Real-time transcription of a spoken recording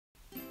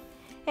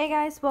Hey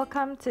guys,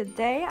 welcome.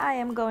 Today I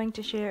am going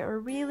to share a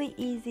really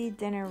easy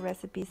dinner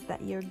recipes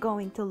that you're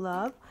going to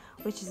love,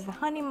 which is the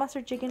honey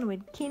mustard chicken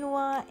with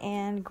quinoa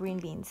and green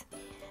beans.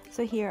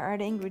 So here are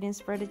the ingredients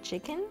for the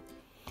chicken: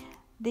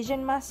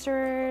 Dijon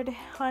mustard,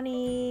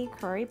 honey,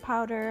 curry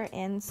powder,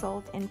 and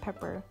salt and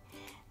pepper.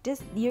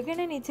 You're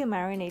gonna need to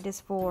marinate this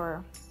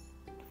for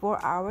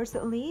 4 hours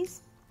at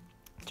least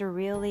to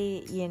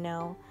really,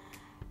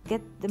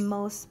 get the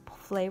most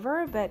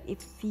flavor. But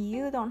if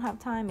you don't have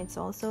time, it's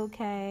also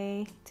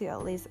okay to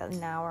at least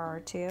an hour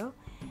or two.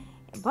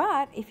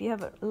 But if you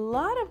have a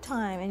lot of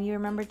time and you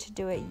remember to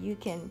do it, you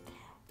can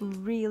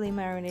really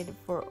marinate it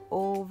for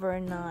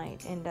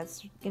overnight, and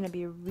that's gonna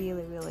be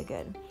really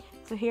good.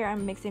 So here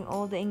I'm mixing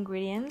all the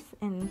ingredients,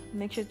 and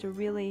make sure to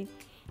really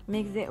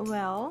mix it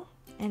well,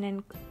 and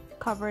then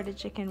cover the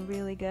chicken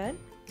really good,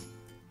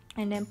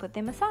 and then put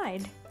them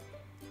aside.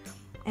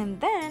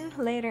 And then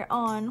later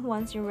on,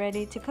 once you're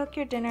ready to cook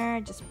your dinner,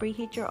 just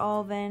preheat your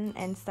oven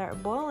and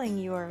start boiling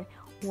your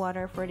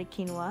water for the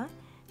quinoa.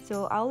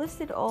 So I'll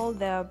list all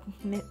the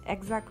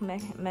exact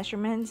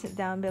measurements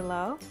down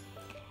below.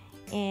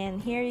 And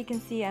here you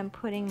can see I'm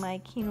putting my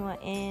quinoa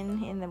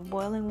in the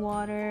boiling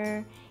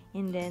water,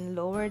 and then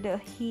lower the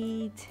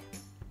heat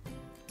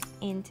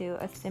into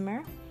a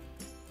simmer.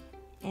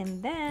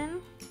 And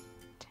then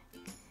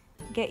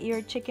get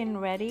your chicken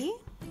ready,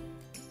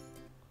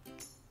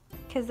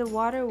 because the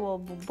water will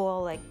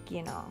boil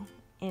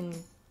in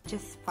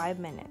just 5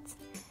 minutes.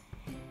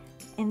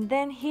 And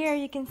then here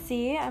you can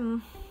see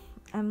I'm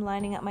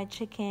lining up my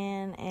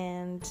chicken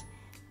and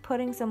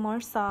putting some more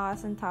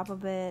sauce on top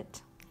of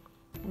it,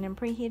 and then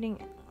putting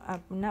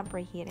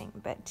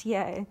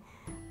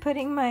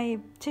my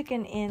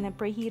chicken in a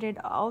preheated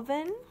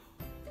oven.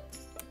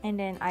 And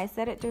then I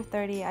set it to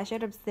 30. I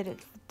should have set it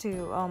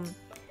to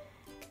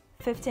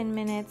 15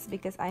 minutes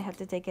because I have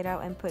to take it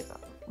out and put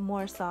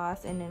more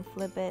sauce and then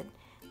flip it.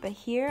 But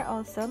here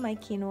also my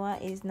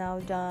quinoa is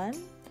now done.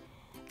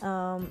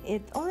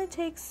 It only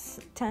takes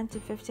 10 to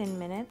 15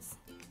 minutes,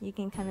 you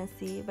can kind of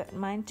see, but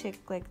mine took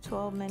like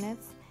 12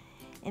 minutes.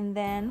 And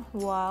then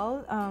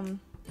while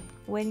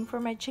waiting for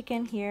my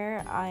chicken,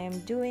 here I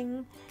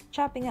am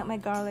chopping up my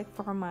garlic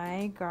for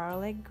my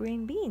garlic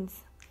green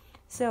beans.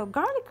 So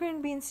garlic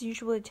green beans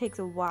usually takes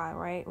a while,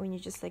 right? When you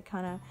just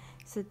kind of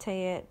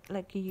saute it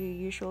like you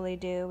usually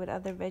do with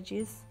other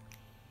veggies.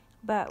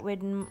 But with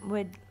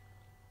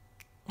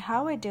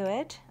how I do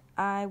it,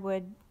 I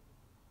would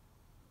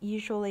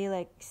usually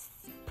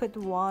put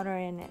water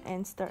in it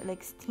and start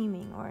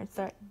steaming, or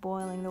start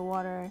boiling the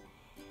water,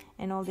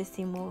 and all this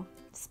steam will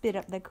speed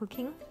up the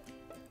cooking.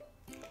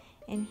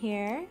 And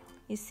here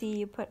you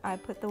see I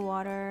put the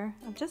water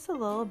just a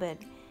little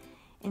bit,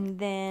 and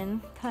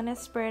then kind of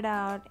spread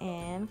out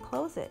and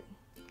close it.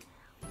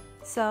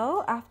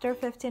 So after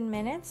 15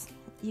 minutes,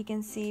 you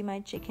can see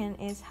my chicken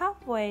is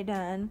halfway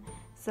done.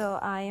 So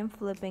I am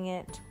flipping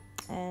it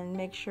and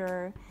make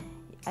sure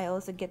I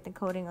also get the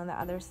coating on the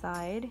other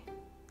side.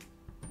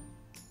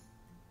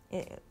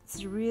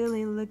 It's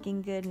really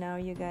looking good now,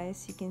 you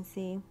guys. You can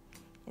see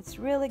it's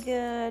really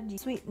good. The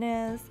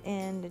sweetness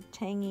and the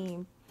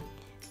tangy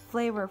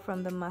flavor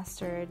from the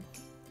mustard,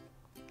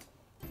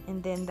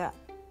 and then the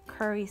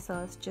curry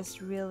sauce just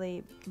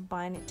really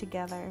bind it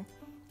together.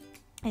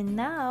 And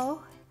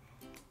now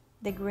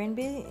the green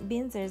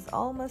beans is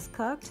almost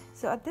cooked.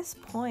 So at this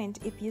point,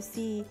 if you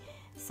see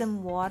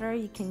some water,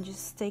 you can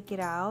just take it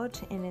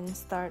out and then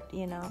start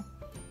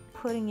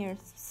putting your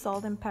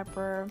salt and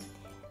pepper.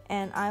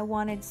 And I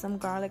wanted some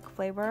garlic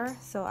flavor,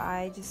 so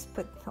I just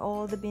put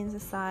all the beans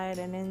aside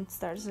and then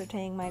start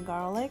sauteing my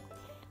garlic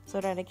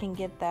so that I can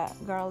get that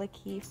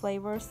garlicky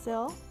flavor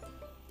still.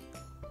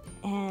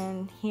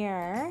 And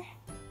here,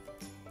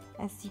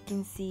 as you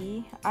can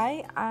see,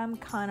 I am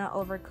kind of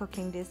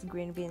overcooking these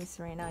green beans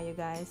right now, you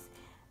guys.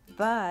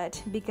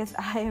 But because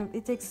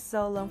it takes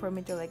so long for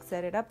me to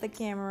set it up the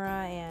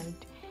camera and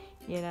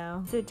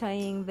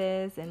sauteing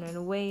this and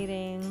then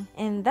waiting,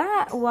 and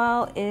that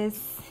while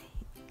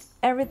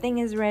everything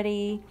is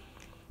ready,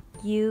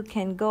 you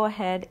can go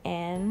ahead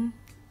and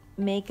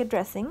make a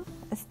dressing.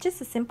 It's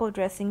just a simple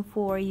dressing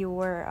for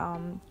your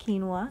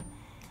quinoa.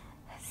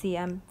 See,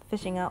 I'm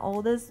fishing out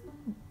all those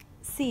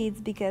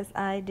seeds because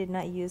I did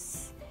not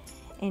use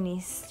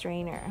any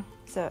strainer.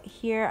 So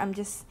here I'm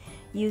just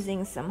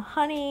using some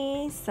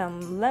honey,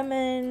 some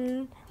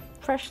lemon,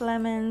 fresh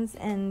lemons,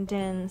 and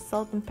then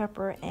salt and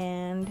pepper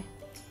and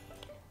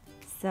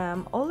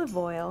some olive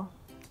oil.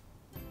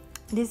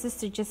 This is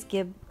to just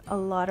give a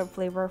lot of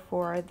flavor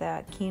for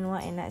the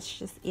quinoa, and that's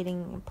just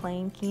eating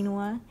plain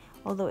quinoa,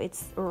 although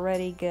it's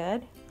already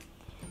good.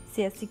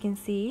 See, as you can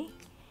see.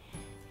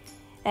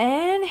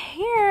 And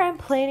here I'm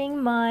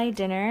plating my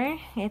dinner.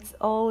 It's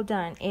all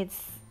done.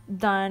 It's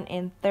done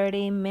in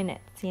 30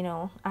 minutes.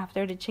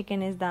 After the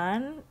chicken is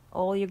done,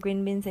 all your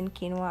green beans and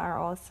quinoa are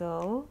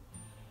also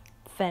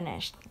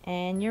finished,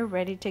 and you're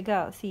ready to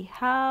go. See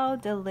how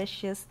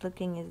delicious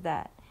looking is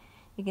that?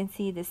 You can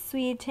see the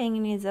sweet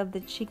tanginess of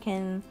the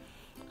chicken.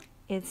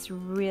 It's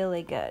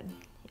really good.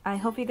 I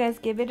hope you guys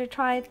give it a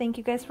try. Thank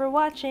you guys for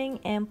watching,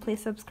 and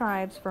please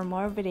subscribe for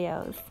more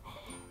videos.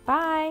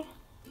 Bye!